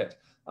on market.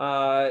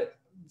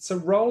 So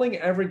rolling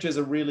average is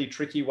a really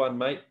tricky one,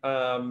 mate.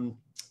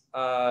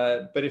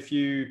 But if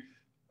you,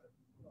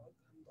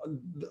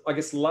 I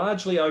guess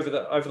largely over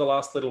the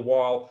last little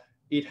while,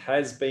 it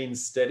has been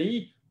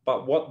steady,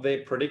 but what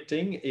they're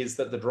predicting is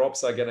that the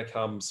drops are going to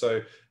come.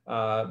 So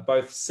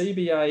both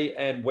CBA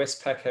and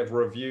Westpac have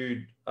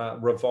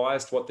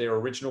revised what their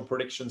original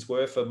predictions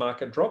were for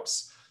market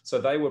drops.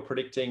 So they were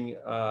predicting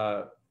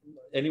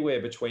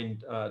anywhere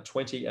between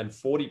 20 and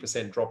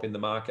 40% drop in the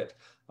market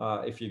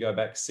if you go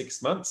back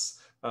 6 months.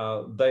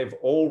 They've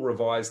all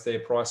revised their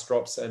price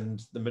drops,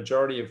 and the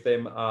majority of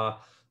them are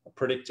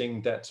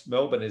predicting that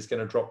Melbourne is going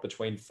to drop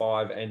between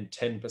 5 and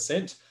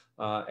 10%.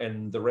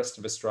 and the rest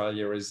of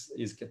Australia is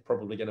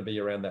probably going to be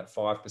around that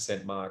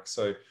 5% mark.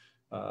 So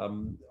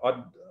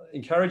I'd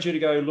encourage you to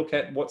go look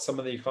at what some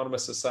of the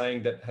economists are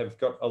saying that have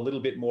got a little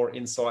bit more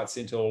insights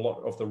into a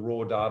lot of the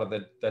raw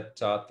data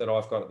that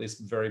I've got at this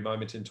very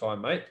moment in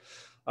time, mate.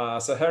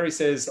 So Harry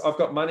says, I've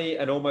got money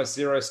and almost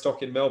zero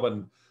stock in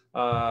Melbourne.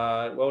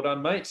 Well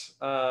done, mate.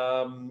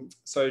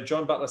 So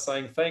John Butler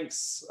saying,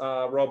 thanks,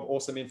 Rob,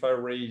 awesome info,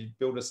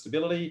 rebuilder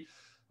stability.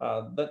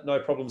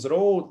 No problems at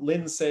all.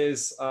 Lynn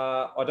says,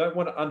 I don't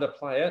want to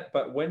underplay it,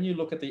 but when you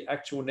look at the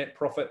actual net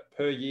profit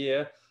per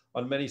year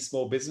on many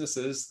small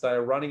businesses, they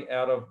are running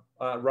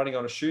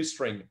on a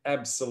shoestring.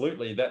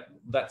 Absolutely,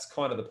 that's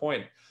kind of the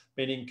point.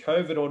 Meaning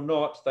COVID or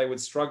not, they would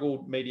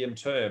struggle medium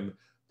term.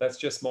 That's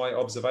just my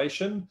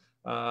observation.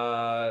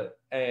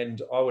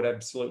 And I would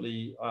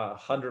absolutely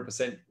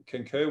 100%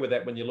 concur with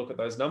that when you look at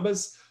those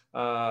numbers.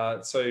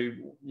 So,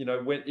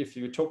 if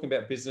you're talking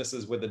about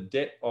businesses with a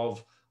debt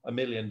of $1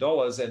 million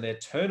and their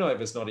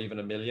turnover is not even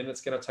 $1 million,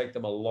 it's going to take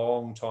them a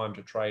long time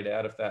to trade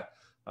out of that.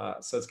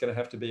 So it's going to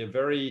have to be a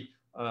very,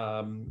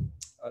 a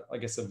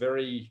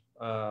very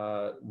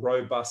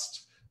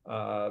robust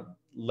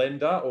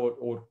lender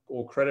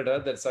or creditor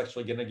that's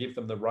actually going to give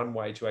them the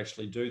runway to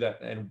actually do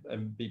that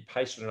and be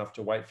patient enough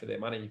to wait for their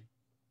money.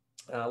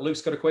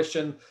 Luke's got a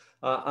question.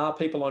 Are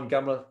people on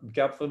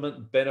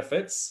government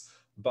benefits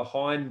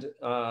behind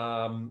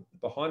on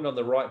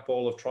the right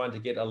ball of trying to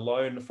get a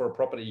loan for a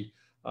property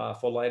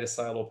for later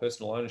sale or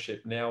personal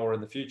ownership now or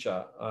in the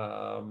future?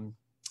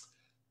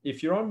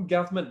 If you're on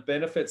government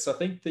benefits, I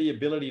think the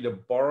ability to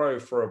borrow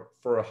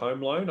for a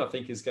home loan, I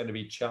think, is going to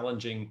be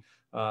challenging,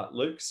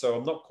 Luke. So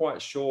I'm not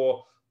quite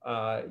sure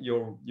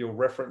your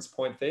reference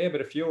point there, but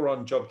if you're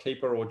on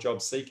JobKeeper or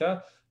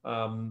JobSeeker,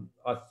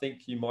 I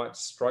think you might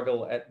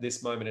struggle at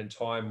this moment in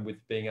time with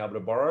being able to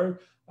borrow.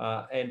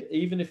 And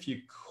even if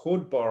you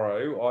could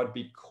borrow, I'd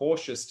be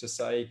cautious to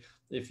say,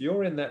 if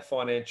you're in that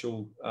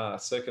financial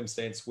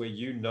circumstance where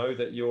you know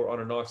that you're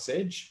on a knife's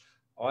edge,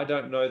 I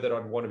don't know that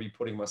I'd want to be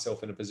putting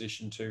myself in a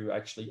position to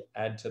actually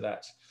add to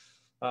that.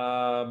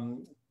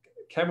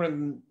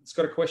 Cameron's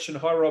got a question.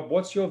 Hi, Rob.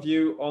 What's your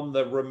view on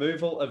the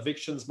removal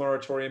evictions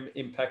moratorium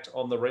impact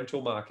on the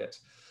rental market?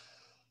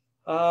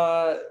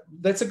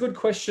 That's a good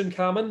question,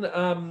 Carmen.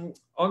 I'm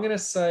going to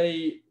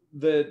say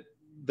that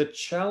the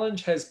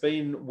challenge has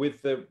been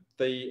with the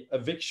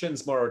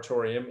evictions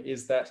moratorium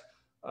is that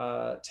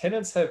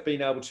tenants have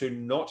been able to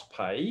not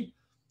pay,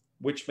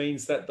 which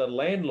means that the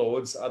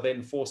landlords are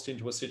then forced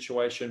into a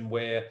situation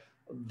where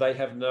they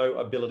have no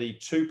ability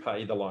to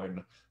pay the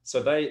loan.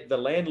 So the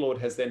landlord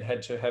has then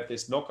had to have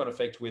this knock-on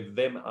effect with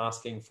them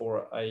asking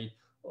for a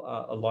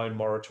loan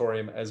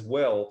moratorium as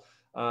well.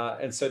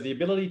 And so the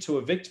ability to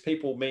evict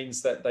people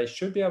means that they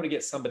should be able to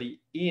get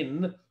somebody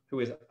in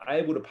who is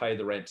able to pay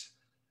the rent.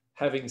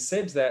 Having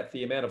said that,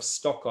 the amount of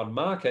stock on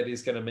market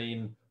is going to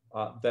mean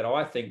that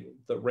I think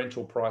the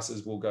rental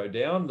prices will go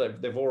down.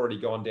 They've already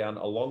gone down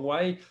a long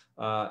way,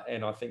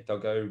 and I think they'll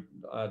go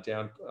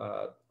down,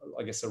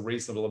 a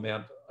reasonable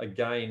amount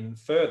again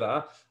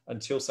further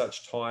until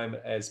such time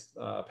as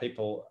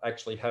people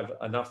actually have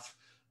enough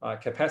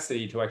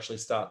capacity to actually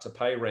start to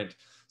pay rent.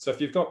 So if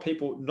you've got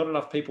not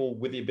enough people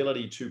with the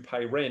ability to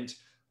pay rent,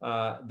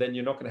 then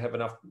you're not going to have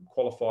enough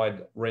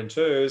qualified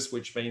renters,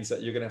 which means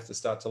that you're going to have to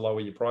start to lower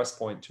your price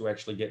point to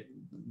actually get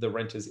the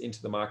renters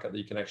into the market that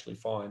you can actually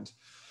find.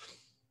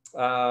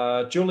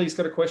 Julie's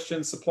got a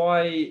question.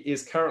 Supply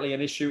is currently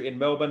an issue in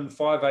Melbourne.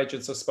 5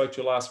 agents I spoke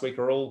to last week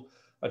are all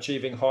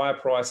achieving higher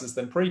prices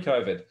than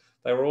pre-COVID.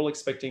 They were all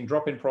expecting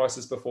drop in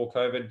prices before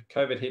COVID.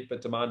 COVID hit,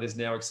 but demand is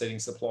now exceeding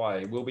supply.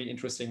 It will be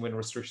interesting when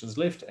restrictions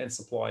lift and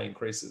supply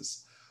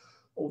increases.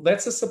 Well,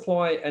 that's a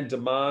supply and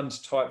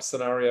demand type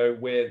scenario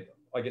where,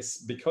 I guess,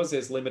 because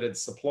there's limited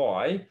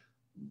supply,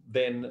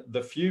 then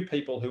the few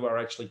people who are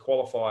actually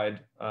qualified,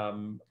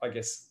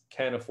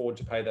 can afford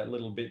to pay that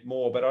little bit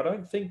more. But I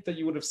don't think that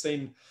you would have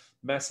seen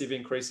massive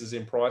increases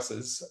in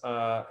prices.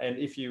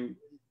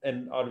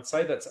 And I would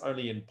say that's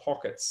only in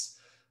pockets.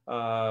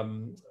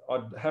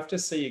 I'd have to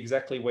see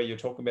exactly where you're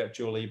talking about,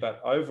 Julie,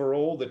 but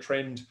overall the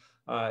trend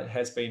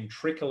has been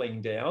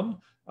trickling down,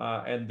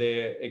 and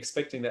they're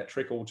expecting that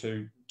trickle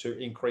to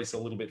increase a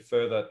little bit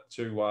further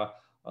to,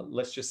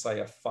 let's just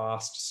say, a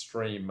fast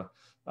stream.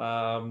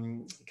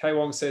 K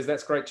Wong says,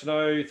 that's great to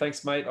know.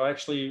 Thanks, mate. I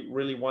actually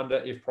really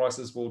wonder if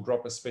prices will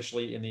drop,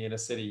 especially in the inner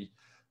city.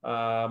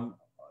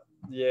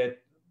 Yeah,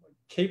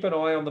 keep an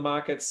eye on the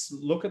markets.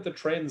 Look at the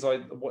trends.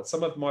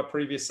 Some of my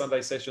previous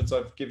Sunday sessions,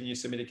 I've given you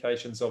some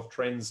indications of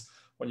trends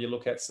when you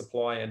look at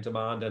supply and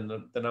demand and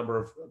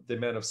the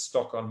amount of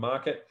stock on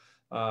market.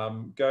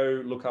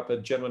 Go look up a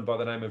gentleman by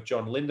the name of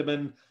John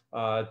Lindemann.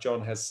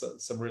 John has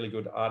some really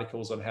good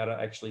articles on how to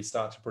actually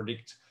start to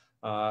predict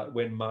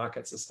when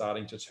markets are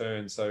starting to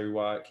turn.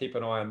 So keep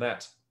an eye on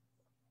that.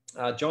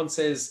 John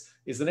says,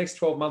 is the next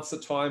 12 months the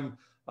time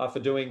for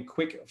doing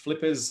quick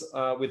flippers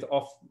with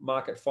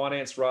off-market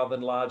finance rather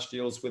than large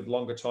deals with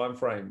longer time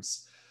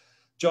frames?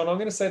 John, I'm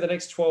going to say the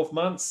next 12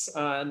 months,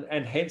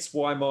 and hence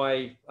why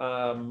my,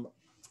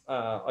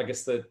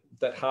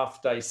 that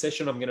half-day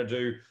session I'm going to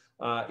do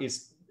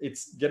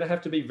it's going to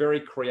have to be very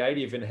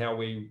creative in how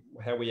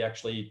we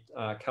actually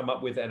come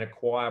up with and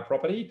acquire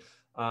property,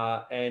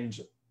 and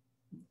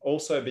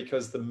also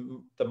because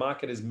the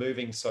market is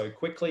moving so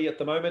quickly at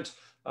the moment,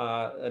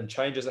 and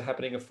changes are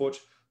happening afoot,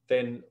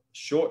 then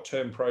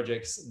short-term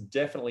projects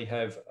definitely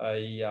have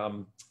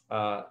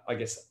I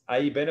guess,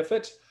 a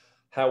benefit.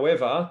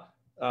 However,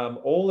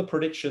 all the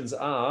predictions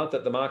are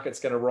that the market's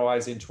going to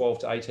rise in 12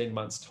 to 18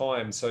 months'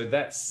 time. So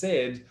that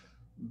said,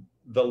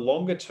 the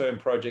longer term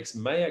projects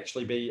may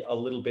actually be a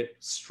little bit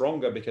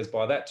stronger, because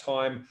by that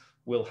time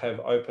we'll have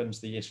opened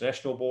the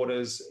international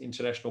borders.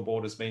 International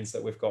borders means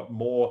that we've got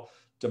more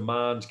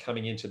demand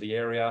coming into the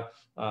area.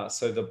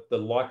 So the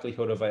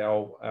likelihood of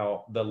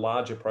the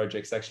larger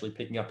projects actually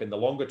picking up in the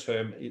longer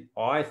term,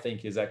 I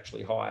think, is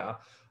actually higher.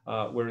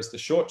 Whereas the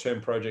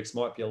short-term projects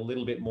might be a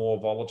little bit more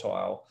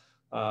volatile.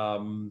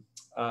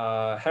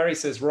 Harry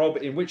says, Rob,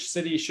 in which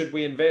city should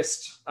we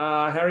invest?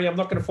 Harry, I'm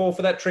not going to fall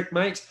for that trick,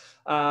 mate.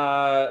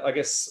 I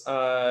guess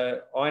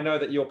I know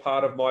that you're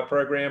part of my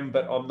program,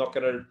 but I'm not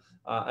going to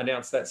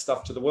announce that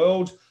stuff to the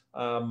world.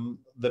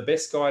 The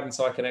best guidance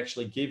I can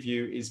actually give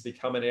you is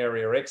become an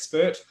area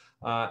expert,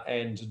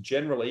 and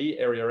generally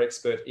area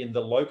expert in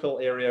the local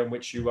area in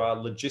which you are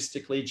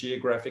logistically,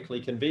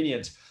 geographically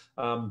convenient.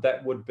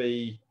 That would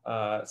be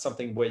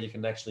something where you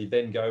can actually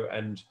then go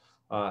and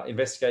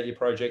investigate your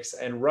projects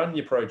and run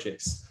your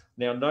projects.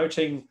 Now,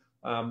 noting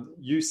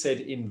you said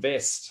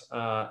invest,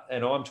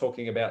 and I'm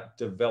talking about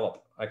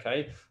develop,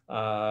 okay?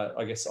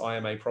 I guess I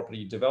am a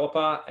property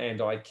developer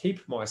and I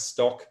keep my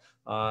stock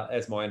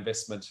as my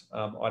investment.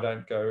 I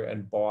don't go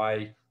and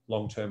buy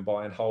long-term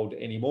buy and hold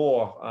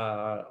anymore.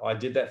 I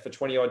did that for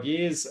 20 odd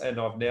years and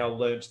I've now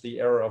learnt the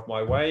error of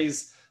my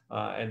ways.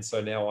 And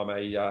so now I'm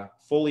a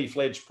fully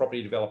fledged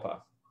property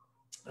developer.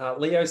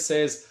 Leo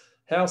says,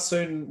 how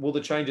soon will the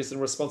changes in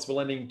responsible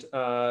lending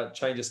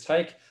changes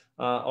take?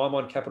 I'm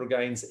on capital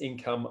gains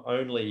income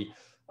only.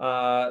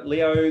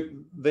 Leo,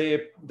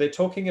 they're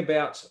talking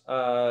about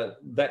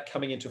that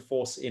coming into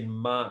force in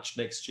March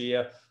next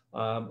year.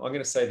 I'm going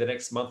to say the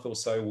next month or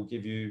so will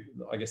give you,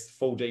 I guess, the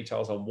full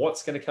details on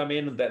what's going to come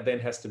in. That then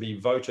has to be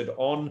voted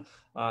on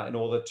in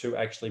order to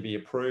actually be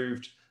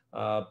approved.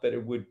 But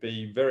it would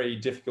be very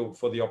difficult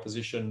for the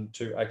opposition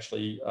to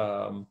actually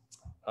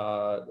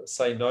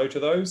say no to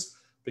those,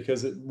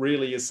 because it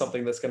really is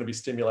something that's going to be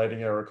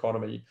stimulating our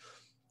economy.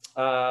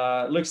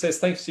 Luke says,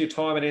 thanks for your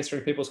time and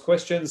answering people's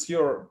questions.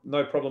 You're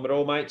no problem at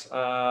all, mate.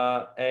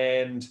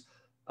 And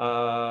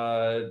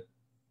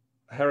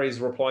Harry's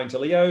replying to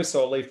Leo,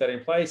 so I'll leave that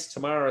in place.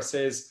 Tamara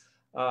says,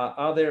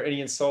 are there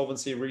any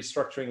insolvency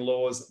restructuring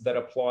laws that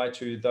apply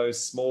to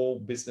those small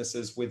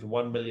businesses with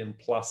 1 million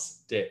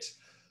plus debt?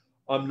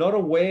 I'm not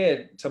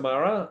aware,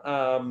 Tamara.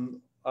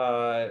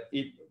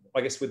 I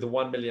guess with the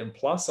 1 million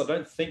plus, I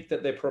don't think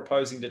that they're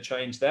proposing to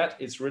change that.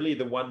 It's really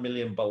the 1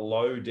 million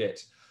below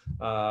debt.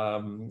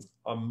 I'm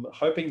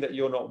hoping that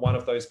you're not one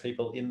of those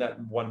people in that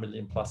 1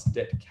 million plus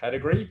debt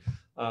category.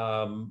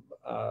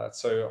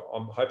 So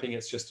I'm hoping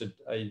it's just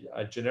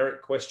a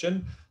generic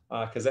question,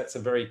 because that's a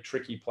very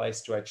tricky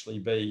place to actually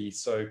be.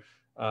 So,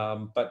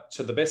 but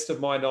to the best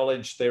of my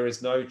knowledge, there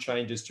is no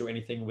changes to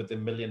anything with the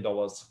 $1 million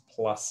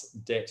plus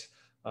debt,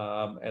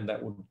 and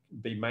that would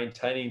be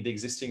maintaining the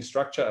existing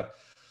structure.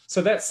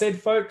 So that said,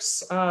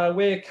 folks,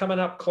 we're coming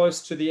up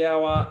close to the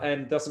hour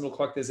and doesn't look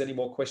like there's any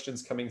more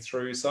questions coming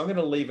through. So I'm going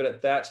to leave it at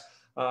that.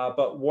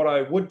 But what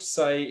I would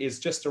say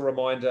is just a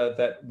reminder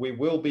that we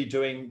will be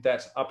doing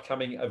that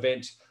upcoming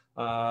event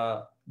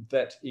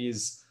that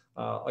is,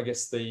 I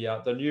guess,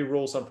 the new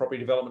rules on property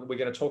development. We're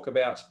going to talk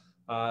about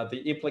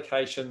the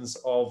implications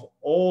of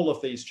all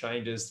of these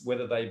changes,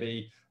 whether they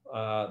be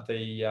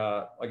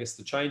I guess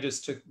the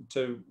changes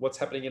to what's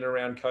happening in and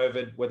around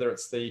COVID, whether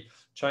it's the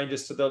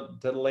changes to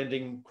the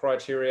lending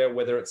criteria,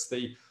 whether it's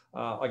the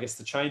I guess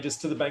the changes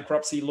to the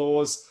bankruptcy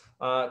laws,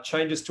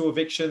 changes to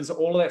evictions,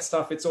 all of that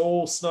stuff. It's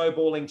all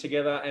snowballing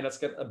together and it's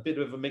got a bit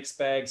of a mixed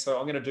bag. So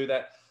I'm going to do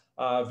that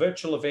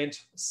virtual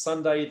event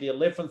Sunday, the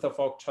 11th of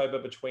October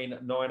between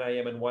 9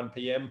 a.m. and 1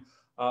 p.m.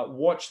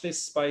 Watch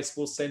this space.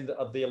 We'll send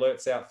the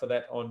alerts out for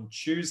that on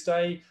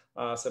Tuesday.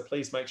 So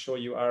please make sure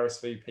you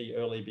RSVP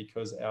early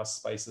because our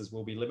spaces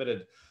will be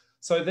limited.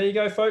 So there you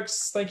go,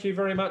 folks. Thank you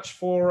very much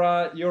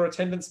for your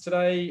attendance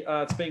today.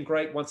 It's been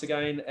great once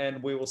again,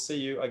 and we will see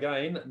you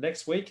again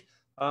next week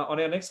on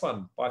our next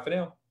one. Bye for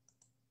now.